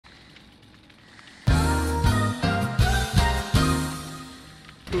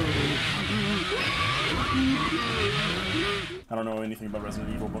I don't know anything about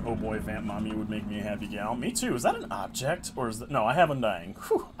Resident Evil, but oh boy, Vamp Mommy would make me a happy gal. Me too. Is that an object? Or is that... No, I have Undying.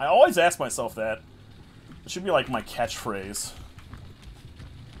 Whew. I always ask myself that. It should be like my catchphrase.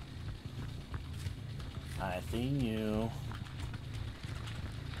 I seen you.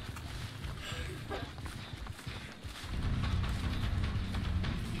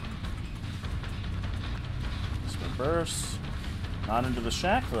 Spin burst. Not into the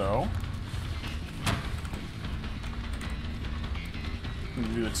shack, though. We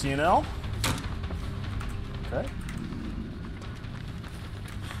can do the TNL. Okay.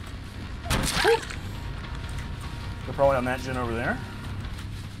 They're probably on that gen over there.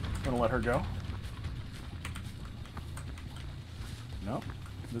 Gonna let her go. No,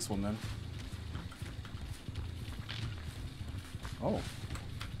 this one then. Oh,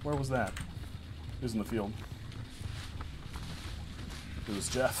 where was that? It was in the field. It was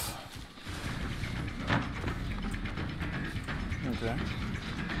Jeff. Okay.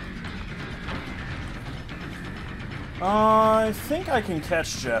 I think I can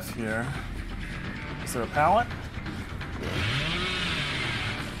catch Jeff here. Is there a pallet?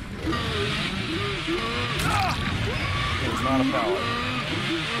 There's not a pallet.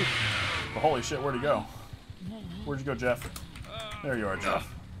 But holy shit, where'd he go? Where'd you go, Jeff? There you are,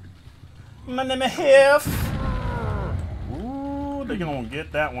 Jeff. My name is Hef. Ooh, they gonna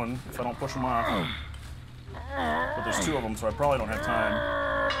get that one if I don't push them off. But there's two of them, so I probably don't have time.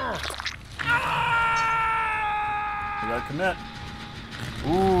 We gotta commit.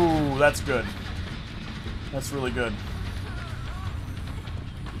 Ooh, that's good. That's really good.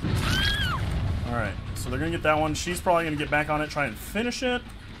 Alright, so they're gonna get that one. She's probably gonna get back on it, try and finish it.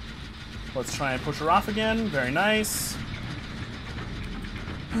 Let's try and push her off again. Very nice.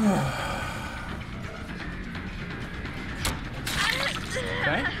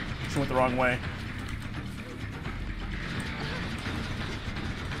 Okay, she went the wrong way.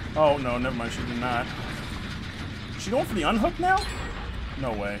 Oh, no, never mind, she did not. Is she going for the unhook now?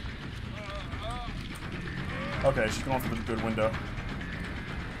 No way. Okay, she's going for the good window.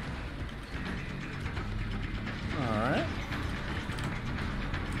 Alright.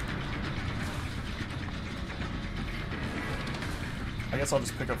 I guess I'll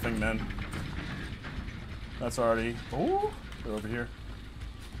just pick up thing then. That's already... Ooh, they're over here.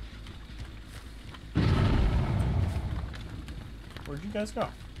 Where'd you guys go?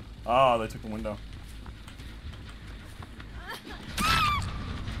 Oh, they took the window.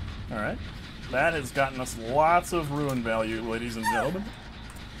 Alright. That has gotten us lots of ruin value, ladies and gentlemen.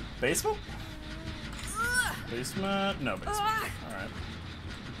 Basement? Basement? No basement. Alright.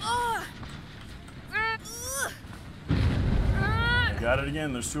 I got it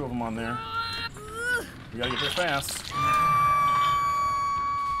again. There's two of them on there. We gotta get there fast.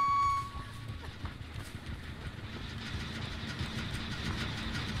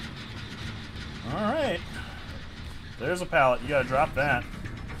 Alright. There's a pallet. You gotta drop that.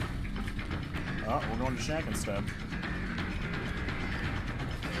 Oh, we're going to shack instead.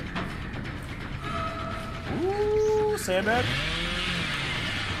 Ooh, sandbag.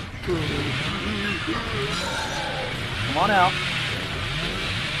 Come on out.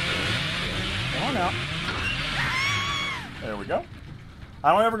 Come on out. There we go.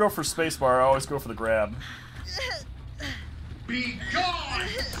 I don't ever go for spacebar, I always go for the grab. Be gone!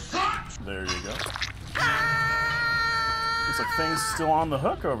 There you go. Looks like things still on the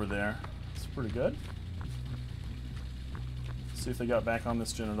hook over there. It's pretty good. Let's see if they got back on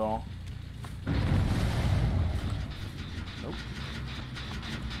this gen at all. Nope.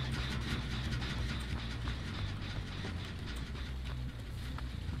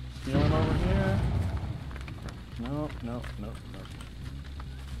 Healing over here. Nope, nope, nope, nope.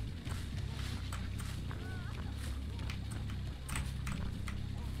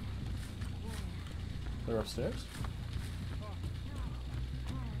 They're upstairs.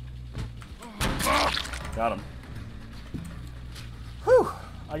 Got him. Whew!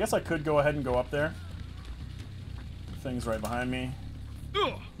 I guess I could go ahead and go up there. The thing's right behind me.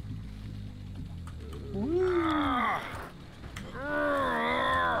 Would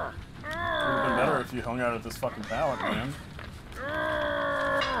have been better if you hung out at this fucking pallet, man.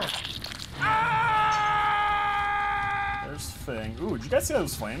 There's Fang. Ooh, did you guys see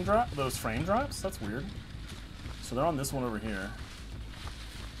those frame drops? That's weird. So they're on this one over here.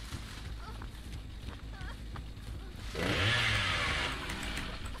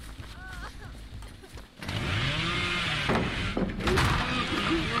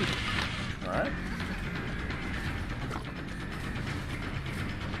 Alright.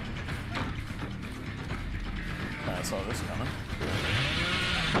 I saw this coming.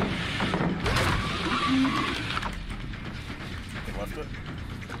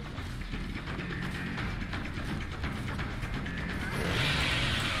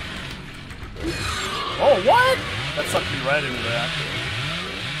 Oh, what? That sucked me right into that.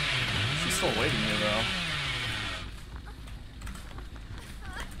 She's still waiting here, though.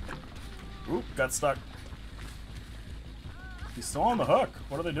 Oop, got stuck. He's still on the hook.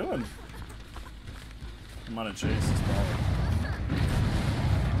 What are they doing? I'm on a chase, this probably.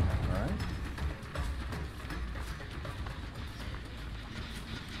 Alright.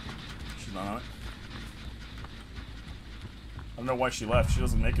 She's not on it. I don't know why she left. She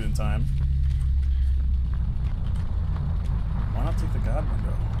doesn't make it in time. Why not take the god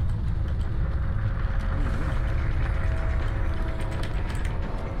window?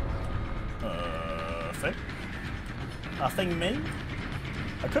 Thing? Nothing me?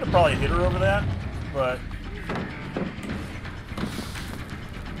 I could have probably hit her over that, but...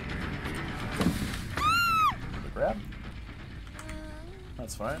 The grab?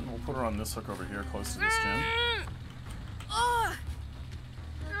 That's fine. We'll put her on this hook over here, close to this gym.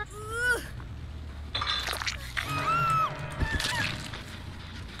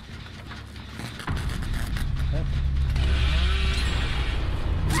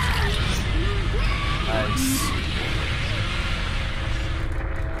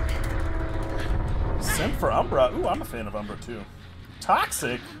 For Umbra. Ooh, I'm a fan of Umbra too.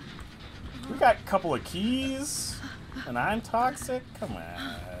 Toxic? We got a couple of keys, and I'm toxic? Come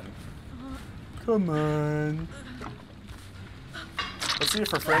on. Come on. Let's see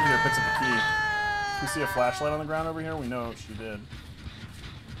if her friend here picks up a key. We see a flashlight on the ground over here? We know she did.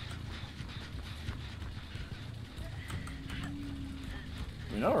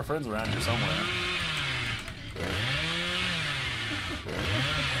 We know her friend's around here somewhere.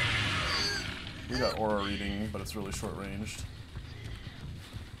 We got aura reading, but it's really short ranged.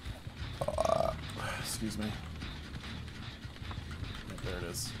 Excuse me. There it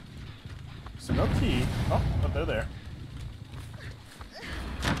is. So no key. Oh, but they're there.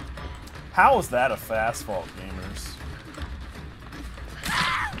 How is that a fast fault, gamers?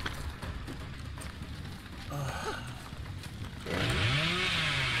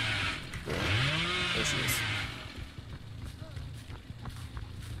 There she is.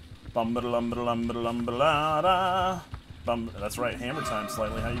 That's right, hammer time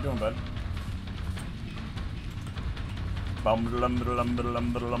slightly. How you doing, bud? That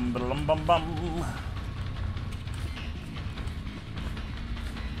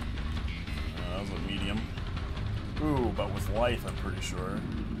was a medium. Ooh, but with life, I'm pretty sure.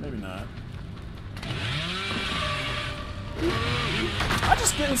 Maybe not. I'm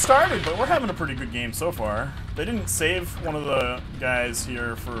just getting started, but we're having a pretty good game so far. They didn't save one of the guys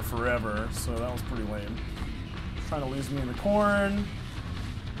here for forever, so that was pretty lame. Trying to lose me in the corn.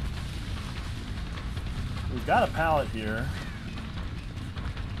 We've got a pallet here.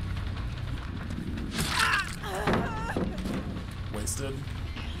 Wasted.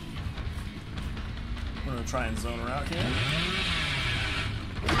 We're gonna try and zone her out here.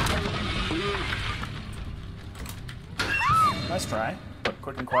 Nice try, but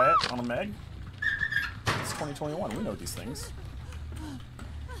quick and quiet on a Meg. It's 2021, we know these things.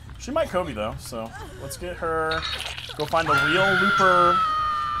 She might Kobe though, so let's get her, go find the real Looper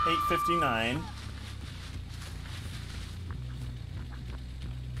 859.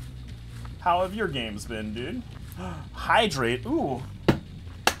 How have your games been, dude? Hydrate, ooh.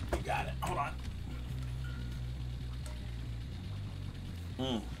 You got it, hold on.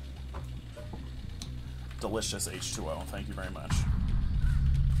 Delicious H2O, thank you very much.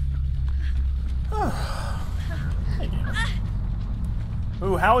 Hey, gamer.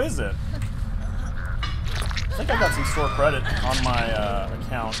 Ooh, how is it? I think I got some store credit on my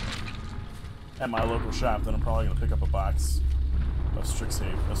account at my local shop that I'm probably going to pick up a box of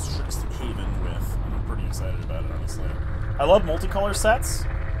Strixhaven with. I'm pretty excited about it, honestly. I love multicolor sets.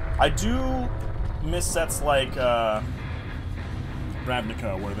 I do miss sets like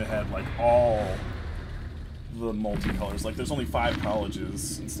Ravnica, where they had like all the multicolors. Like there's only 5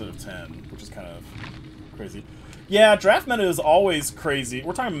 colleges instead of 10, which is kind of crazy. Yeah, draft meta is always crazy.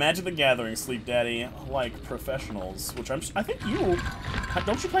 We're talking Magic the Gathering, Sleep Daddy, like professionals, which I think you,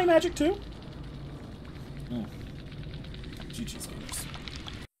 don't you play Magic too? GG's gamers.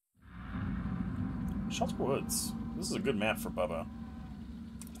 Shelter Woods. This is a good map for Bubba.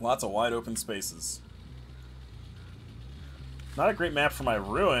 Lots of wide open spaces. Not a great map for my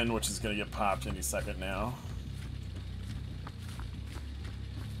Ruin, which is going to get popped any second now.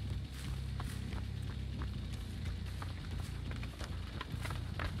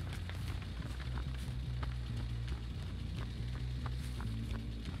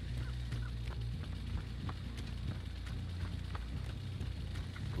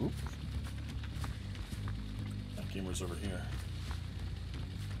 Oop. That gamer's over here.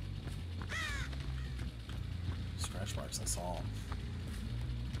 marks. I saw them.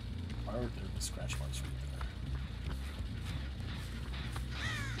 Why would there be scratch marks right there?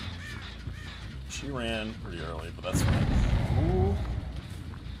 She ran pretty early, but that's fine. Ooh.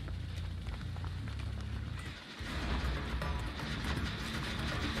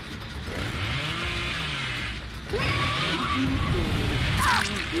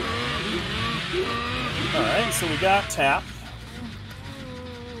 Alright, so we got Tap.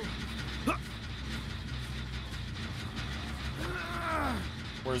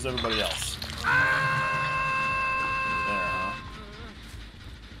 Where's everybody else? There, huh?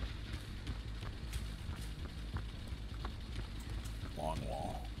 Long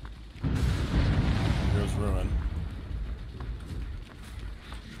wall. Here's Ruin.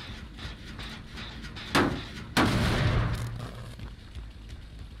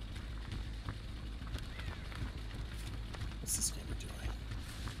 What's this game doing?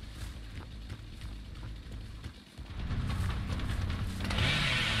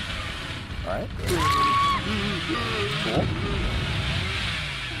 Alright. Cool.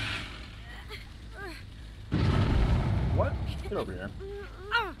 What? Get over here.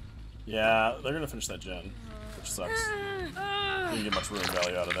 Yeah, they're gonna finish that gen, which sucks. Didn't get much ruin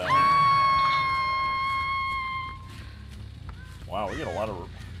value out of that one. Wow, we get a lot of...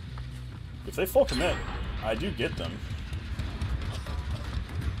 If they full commit, I do get them.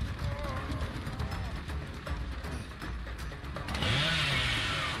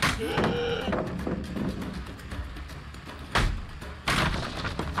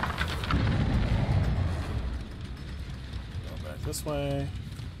 This way.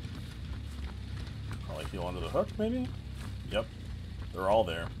 Probably heal under the hook, maybe? Yep. They're all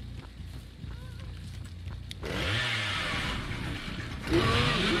there.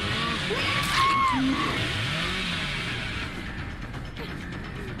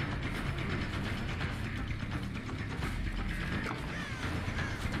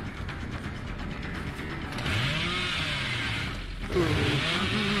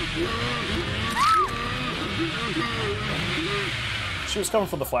 She was coming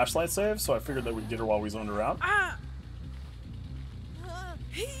for the flashlight save, so I figured that we'd get her while we zoned her out.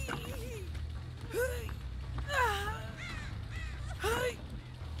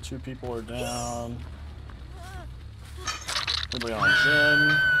 Two people are down. Anybody on Jin?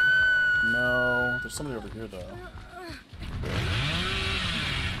 No. There's somebody over here, though.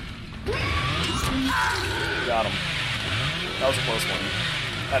 Got him. That was a close one.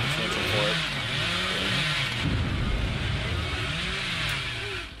 Had to change him for it.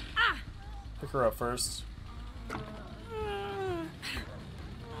 Pick her up first.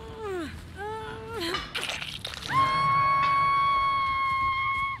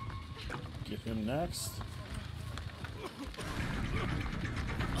 Get him next.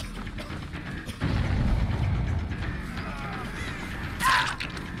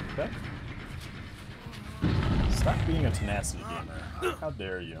 Okay. Stop being a tenacity gamer. How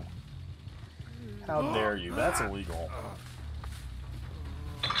dare you? How dare you? That's illegal.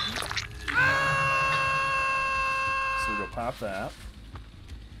 So we go pop that.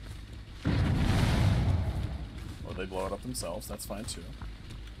 Or they blow it up themselves, that's fine too.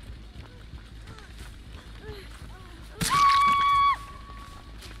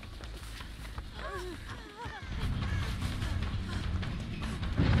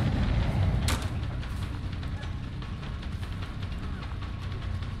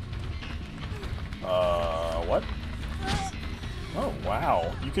 What? Oh,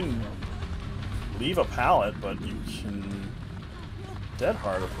 wow. You can leave a pallet, but you can dead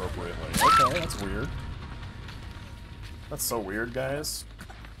hard appropriately. Okay, that's weird. That's so weird, guys.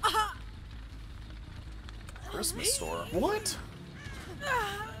 Christmas store. What?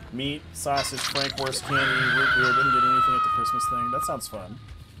 Meat, sausage, Frankwurst, candy, root beer. Didn't get anything at the Christmas thing. That sounds fun.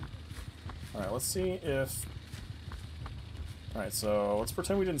 Alright, let's see if... Alright, so let's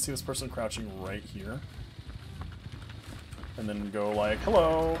pretend we didn't see this person crouching right here. And then go like,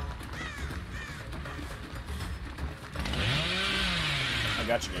 hello! I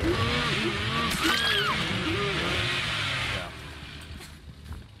got you, dude. Yeah.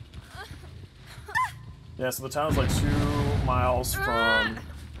 Yeah, so the town is like 2 miles from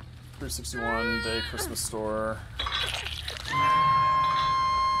 361 Day Christmas Store.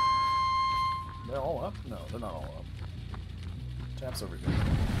 They're all up? No, they're not all up. Tap's over here.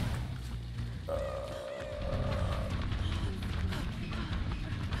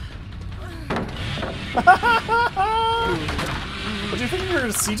 What do you think you were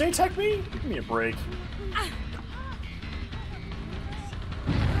gonna CJ tech me? Give me a break.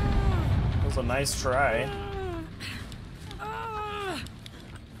 That was a nice try.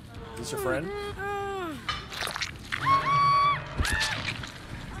 Is this your friend?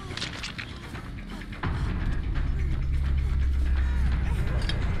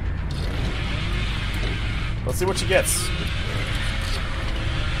 see what she gets.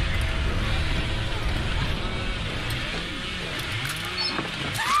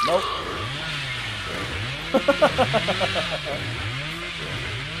 Nope.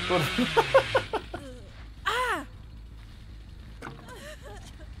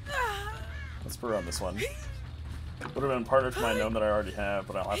 Let's put her on this one. Would have been partnered to my gnome that I already have,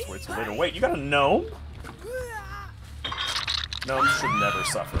 but I'll have to wait till later. Wait, you got a gnome? Gnomes should never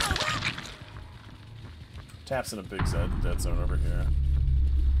suffer. Tap's in a big dead zone over here.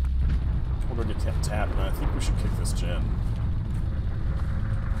 We'll go get Tap, and I think we should kick this gen.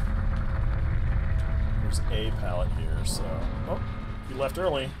 There's a pallet here, so... Oh, he left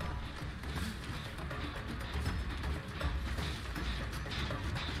early.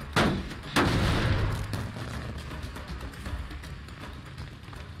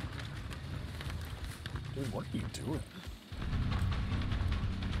 Dude, what are you doing?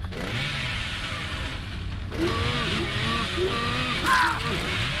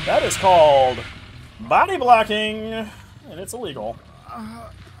 That is called body blocking, and it's illegal.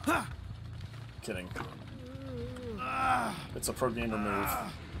 Kidding. It's a pro gamer move.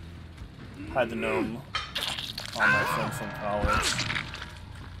 Hide the gnome on my friend from college.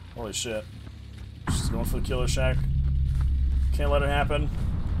 Holy shit. She's going for the killer shack. Can't let it happen.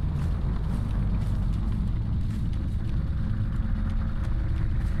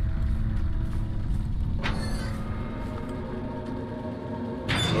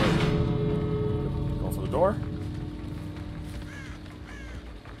 Going for the door.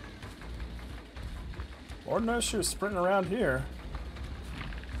 Lord knows she was sprinting around here.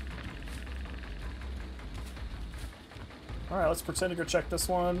 Alright, let's pretend to go check this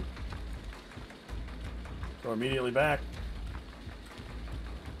one. Go immediately back.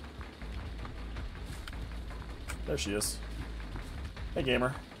 There she is. Hey,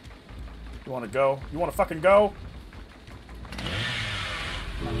 gamer. You wanna go? You wanna fucking go?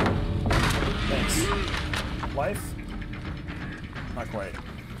 Thanks. Life? Not quite.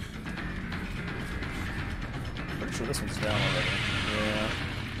 Pretty sure this one's down already. Yeah.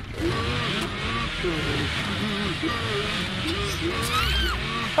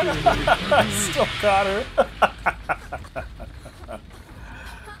 I still got her.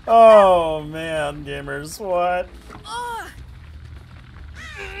 Oh man, gamers, what?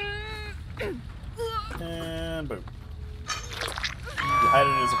 And boom. He hid it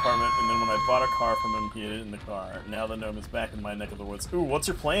in his apartment, and then when I bought a car from him, he hid it in the car. Now the gnome is back in my neck of the woods. Ooh, what's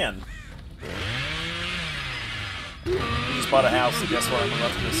your plan? We just bought a house, so guess what? I'm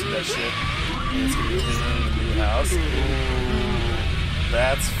about to go see that shit. And it's gonna be in the new house. Ooh,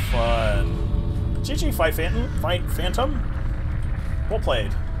 that's fun. GG, Fight Phantom. Well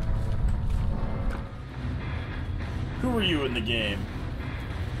played. Who were you in the game?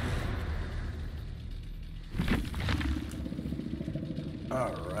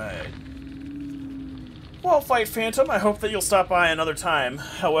 Alright. Well, Fight Phantom, I hope that you'll stop by another time.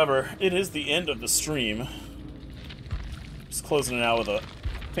 However, it is the end of the stream. Just closing it out with a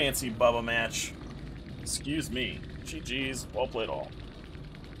fancy Bubba match. Excuse me. GG's, well played all.